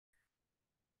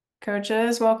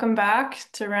Coaches, welcome back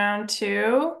to round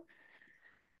two.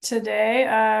 Today,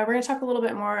 we're going to talk a little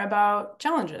bit more about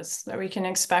challenges that we can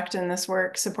expect in this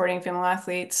work supporting female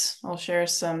athletes. I'll share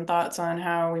some thoughts on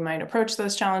how we might approach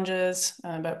those challenges.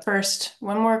 But first,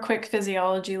 one more quick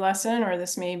physiology lesson, or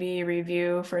this may be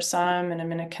review for some, and I'm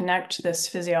going to connect this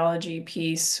physiology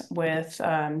piece with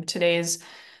today's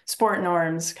sport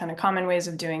norms, kind of common ways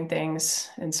of doing things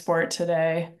in sport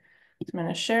today. I'm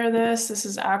going to share this. This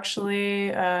is actually,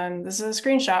 this is a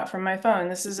screenshot from my phone.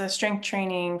 This is a strength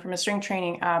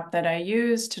training app that I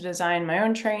use to design my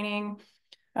own training.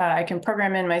 I can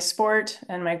program in my sport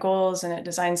and my goals, and it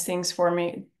designs things for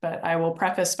me. But I will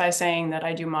preface by saying that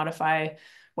I do modify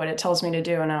what it tells me to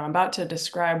do, and I'm about to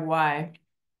describe why.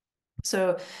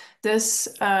 So this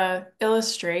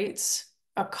illustrates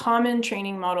a common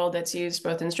training model that's used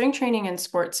both in strength training and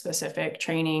sport-specific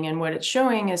training. And what it's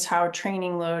showing is how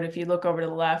training load, if you look over to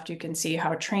the left, you can see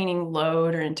how training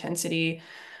load or intensity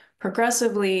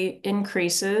progressively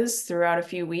increases throughout a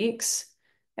few weeks.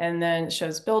 And then it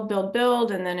shows build, build,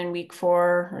 build. And then in week 4,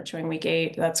 or showing week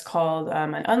 8, that's called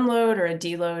an unload or a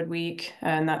deload week.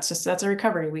 And that's a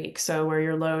recovery week. So where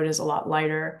your load is a lot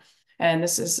lighter. And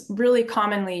this is really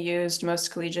commonly used.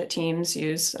 Most collegiate teams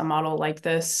use a model like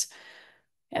this.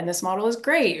 And this model is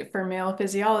great for male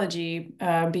physiology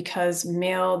because the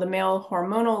male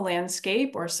hormonal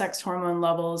landscape or sex hormone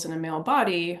levels in a male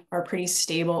body are pretty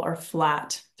stable or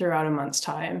flat throughout a month's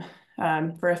time.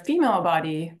 For a female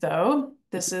body, though,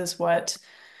 this is what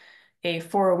a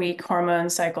 4-week hormone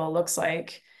cycle looks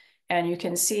like. And you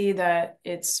can see that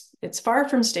it's far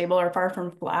from stable or far from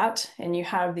flat. And you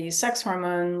have these sex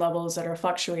hormone levels that are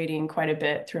fluctuating quite a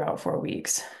bit throughout 4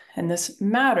 weeks. And this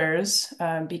matters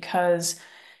because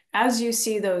as you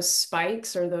see those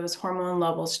spikes or those hormone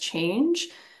levels change,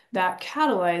 that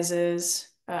catalyzes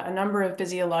a number of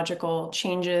physiological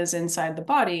changes inside the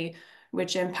body,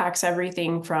 which impacts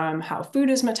everything from how food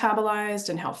is metabolized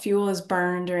and how fuel is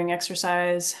burned during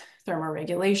exercise,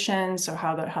 thermoregulation, so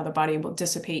how the body will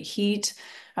dissipate heat,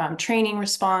 training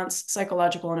response,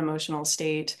 psychological and emotional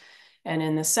state. And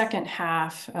in the second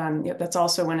half, that's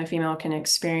also when a female can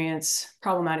experience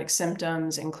problematic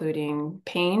symptoms, including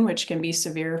pain, which can be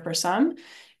severe for some,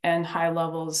 and high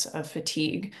levels of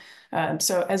fatigue.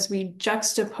 So as we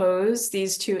juxtapose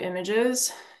these two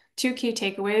images, two key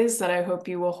takeaways that I hope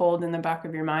you will hold in the back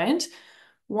of your mind.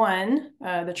 One,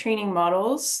 the training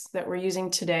models that we're using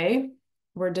today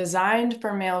were designed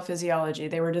for male physiology.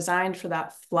 They were designed for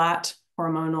that flat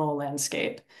hormonal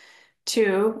landscape.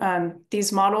 Two,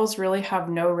 these models really have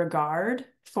no regard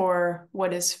for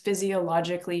what is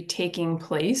physiologically taking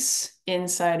place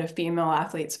inside a female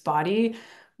athlete's body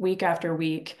week after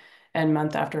week and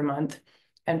month after month.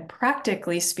 And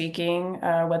practically speaking,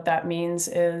 what that means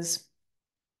is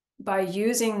by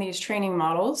using these training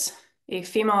models, a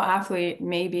female athlete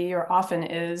may be or often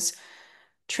is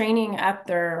training at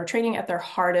their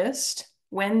hardest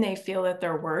when they feel at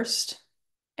their worst.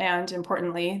 And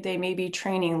importantly, they may be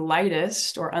training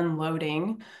lightest or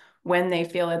unloading when they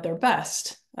feel at their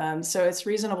best. So it's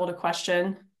reasonable to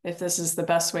question if this is the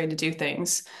best way to do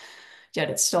things,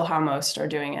 yet it's still how most are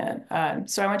doing it.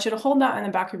 So I want you to hold that in the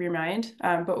back of your mind,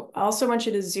 but I also want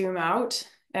you to zoom out,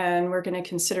 and we're going to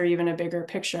consider even a bigger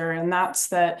picture, and that's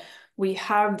that we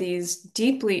have these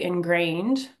deeply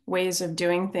ingrained ways of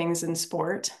doing things in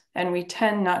sport, and we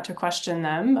tend not to question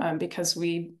them because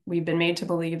we've been made to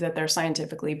believe that they're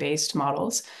scientifically based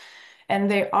models. And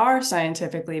they are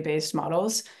scientifically based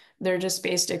models. They're just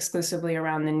based exclusively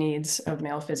around the needs of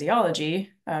male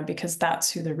physiology because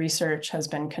that's who the research has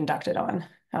been conducted on.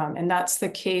 And that's the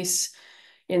case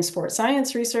in sports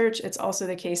science research. It's also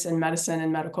the case in medicine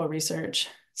and medical research.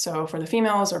 So for the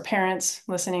females or parents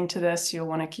listening to this, you'll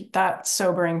want to keep that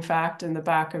sobering fact in the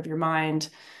back of your mind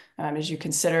as you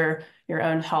consider your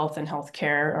own health and health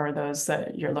care, or those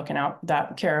that you're looking out,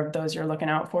 that care of those you're looking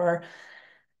out for.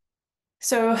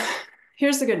 So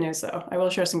here's the good news, though. I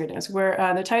will share some good news. Where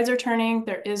the tides are turning,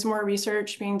 there is more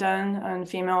research being done on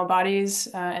female bodies,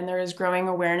 and there is growing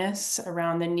awareness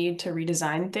around the need to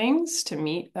redesign things to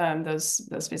meet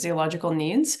those physiological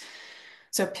needs.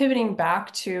 So pivoting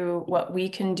back to what we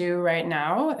can do right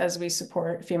now as we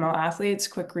support female athletes,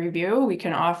 quick review, we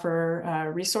can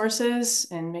offer resources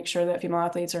and make sure that female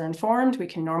athletes are informed. We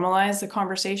can normalize the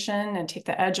conversation and take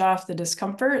the edge off the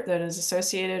discomfort that is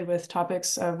associated with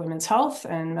topics of women's health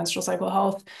and menstrual cycle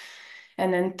health.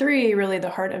 And then 3, really the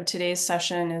heart of today's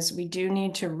session is we do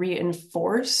need to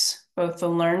reinforce both the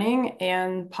learning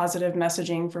and positive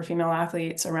messaging for female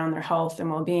athletes around their health and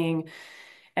well-being.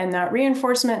 And that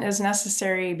reinforcement is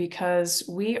necessary because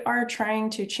we are trying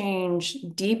to change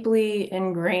deeply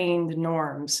ingrained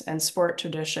norms and sport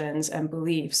traditions and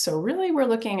beliefs. So really, we're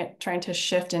looking at trying to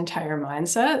shift entire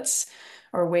mindsets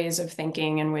or ways of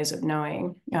thinking and ways of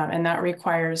knowing. And that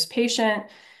requires patient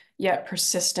yet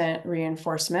persistent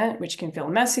reinforcement, which can feel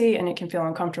messy and it can feel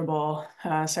uncomfortable.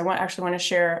 So I actually want to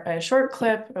share a short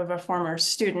clip of a former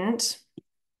student.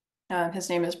 His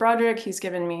name is Broderick. He's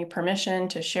given me permission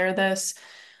to share this.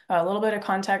 A little bit of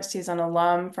context, he's an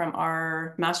alum from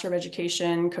our Master of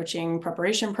Education Coaching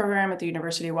Preparation Program at the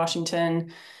University of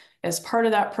Washington. As part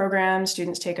of that program,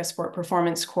 students take a sport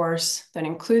performance course that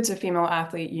includes a female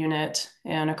athlete unit.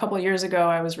 And a couple of years ago,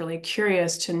 I was really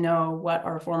curious to know what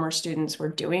our former students were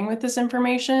doing with this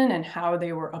information and how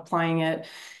they were applying it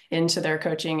into their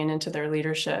coaching and into their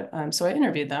leadership. So I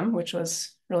interviewed them, which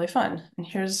was really fun. And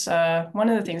here's one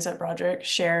of the things that Broderick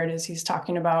shared is he's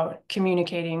talking about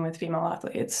communicating with female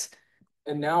athletes.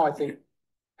 And now I think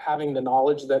having the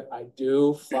knowledge that I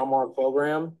do from our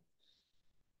program,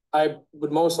 I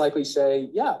would most likely say,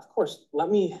 yeah, of course, let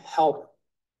me help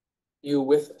you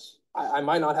with this. I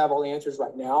might not have all the answers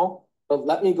right now, but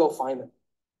let me go find them.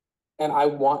 And I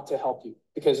want to help you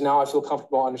because now I feel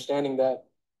comfortable understanding that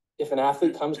if an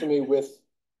athlete comes to me with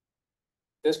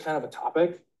this kind of a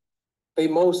topic, they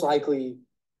most likely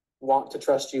want to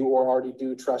trust you or already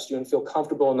do trust you and feel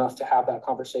comfortable enough to have that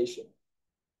conversation.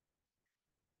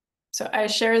 So I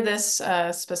share this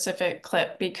specific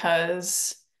clip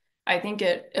because I think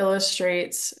it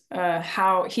illustrates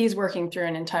how he's working through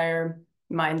an entire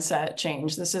mindset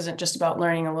change. This isn't just about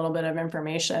learning a little bit of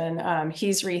information.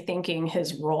 He's rethinking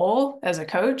his role as a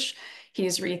coach.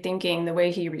 He's rethinking the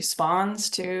way he responds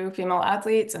to female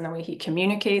athletes and the way he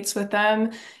communicates with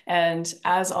them. And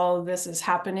as all of this is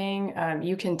happening,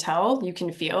 you can tell, you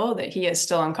can feel that he is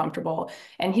still uncomfortable.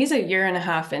 And he's a year and a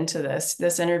half into this.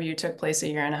 This interview took place a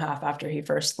year and a half after he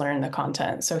first learned the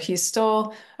content. So he's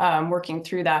still working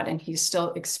through that, and he's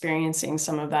still experiencing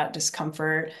some of that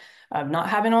discomfort of not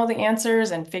having all the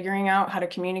answers and figuring out how to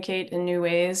communicate in new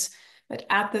ways. But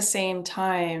at the same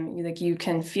time, like you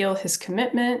can feel his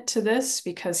commitment to this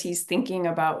because he's thinking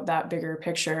about that bigger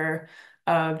picture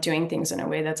of doing things in a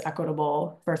way that's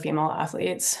equitable for female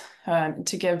athletes.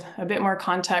 To give a bit more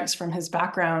context from his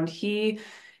background, when he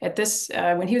was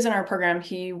in our program,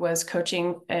 he was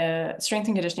coaching a strength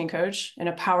and conditioning coach in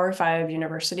a Power 5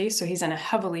 university. So he's in a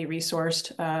heavily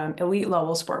resourced elite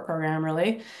level sport program,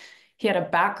 really. He had a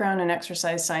background in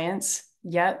exercise science,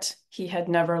 yet he had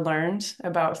never learned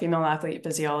about female athlete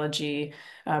physiology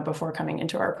before coming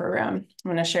into our program.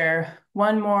 I'm going to share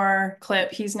one more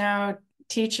clip. He's now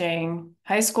teaching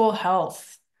high school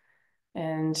health.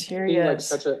 And here he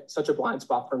is. Like such a blind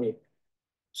spot for me.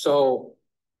 So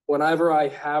whenever I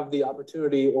have the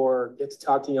opportunity or get to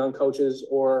talk to young coaches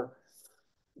or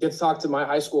get to talk to my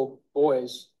high school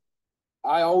boys,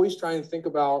 I always try and think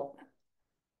about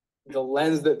the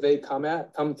lens that they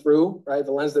come through, right?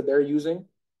 The lens that they're using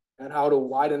and how to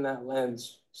widen that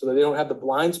lens so that they don't have the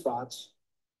blind spots.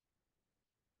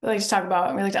 We like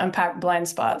to unpack blind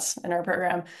spots in our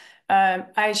program.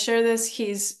 I share this.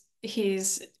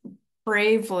 He's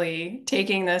bravely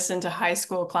taking this into high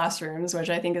school classrooms, which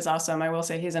I think is awesome. I will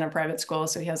say he's in a private school,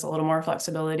 so he has a little more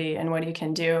flexibility in what he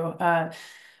can do.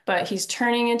 But he's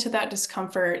turning into that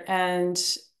discomfort. And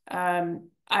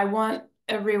I want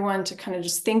everyone to kind of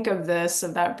just think of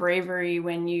that bravery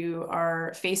when you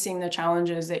are facing the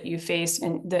challenges that you face.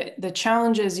 And the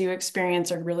challenges you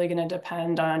experience are really going to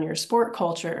depend on your sport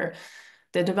culture,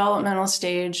 the developmental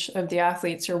stage of the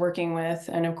athletes you're working with,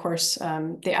 and of course,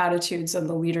 the attitudes of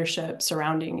the leadership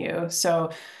surrounding you.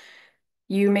 So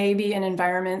you may be in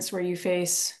environments where you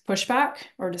face pushback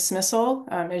or dismissal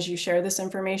as you share this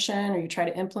information or you try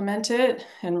to implement it.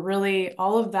 And really,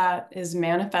 all of that is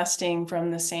manifesting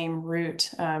from the same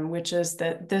root, which is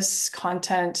that this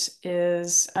content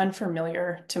is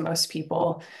unfamiliar to most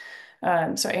people.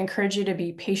 So I encourage you to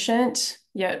be patient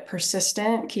yet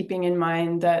persistent, keeping in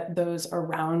mind that those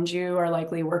around you are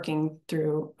likely working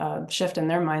through a shift in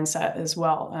their mindset as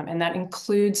well. And that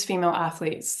includes female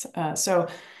athletes. So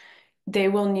they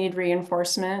will need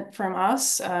reinforcement from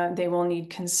us. They will need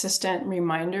consistent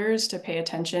reminders to pay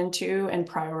attention to and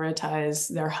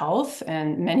prioritize their health.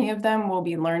 And many of them will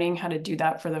be learning how to do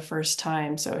that for the first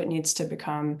time. So it needs to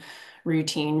become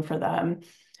routine for them.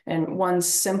 And one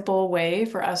simple way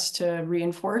for us to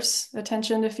reinforce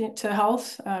attention to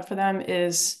health for them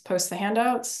is post the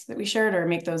handouts that we shared or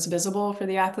make those visible for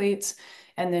the athletes.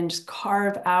 And then just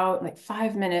carve out like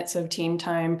 5 minutes of team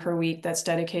time per week that's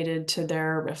dedicated to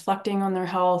their reflecting on their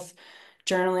health,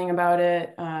 journaling about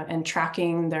it, and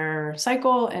tracking their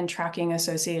cycle and tracking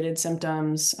associated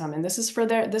symptoms. And this is for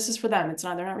them.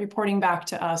 They're not reporting back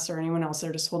to us or anyone else.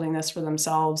 They're just holding this for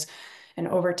themselves. And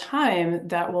over time,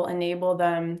 that will enable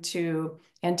them to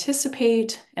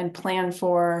anticipate and plan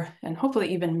for, and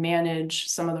hopefully even manage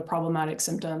some of the problematic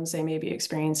symptoms they may be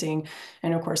experiencing.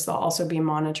 And of course, they'll also be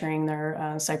monitoring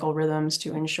their cycle rhythms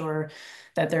to ensure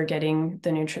that they're getting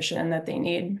the nutrition that they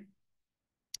need.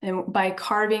 And by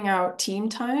carving out team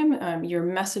time, you're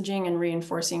messaging and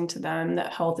reinforcing to them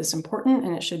that health is important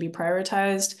and it should be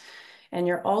prioritized. And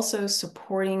you're also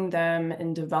supporting them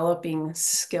in developing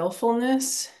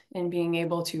skillfulness in being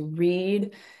able to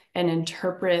read and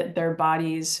interpret their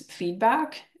body's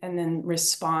feedback and then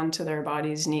respond to their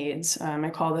body's needs. I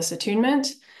call this attunement.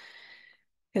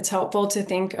 It's helpful to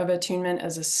think of attunement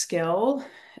as a skill.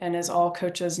 And as all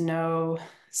coaches know,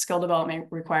 skill development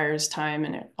requires time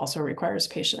and it also requires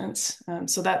patience.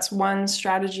 So that's one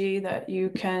strategy that you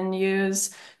can use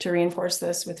to reinforce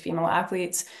this with female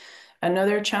athletes.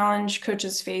 Another challenge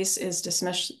coaches face is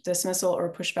dismissal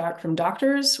or pushback from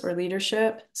doctors or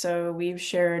leadership. So we've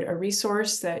shared a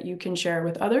resource that you can share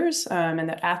with others, and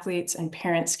that athletes and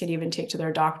parents can even take to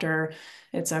their doctor.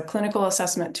 It's a clinical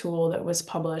assessment tool that was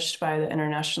published by the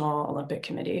International Olympic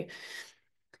Committee.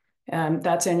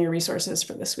 That's in your resources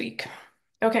for this week.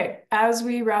 Okay, as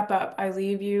we wrap up, I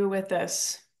leave you with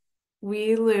this.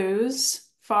 We lose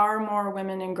far more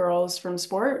women and girls from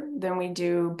sport than we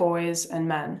do boys and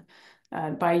men.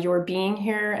 By your being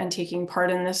here and taking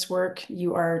part in this work,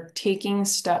 you are taking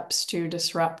steps to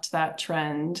disrupt that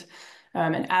trend.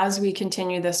 And as we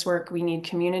continue this work, we need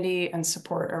community and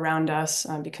support around us,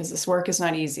 because this work is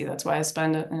not easy. That's why I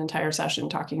spend an entire session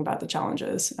talking about the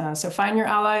challenges. So find your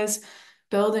allies,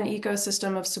 build an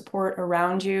ecosystem of support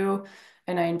around you.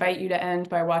 And I invite you to end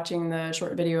by watching the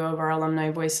short video of our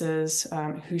alumni voices,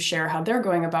 who share how they're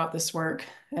going about this work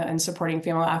and supporting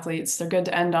female athletes. They're good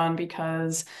to end on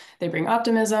because they bring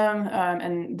optimism.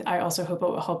 And I also hope it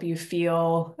will help you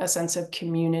feel a sense of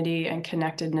community and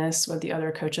connectedness with the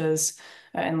other coaches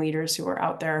and leaders who are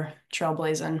out there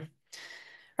trailblazing.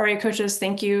 All right, coaches,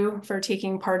 thank you for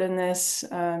taking part in this,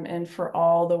 and for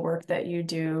all the work that you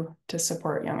do to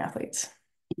support young athletes.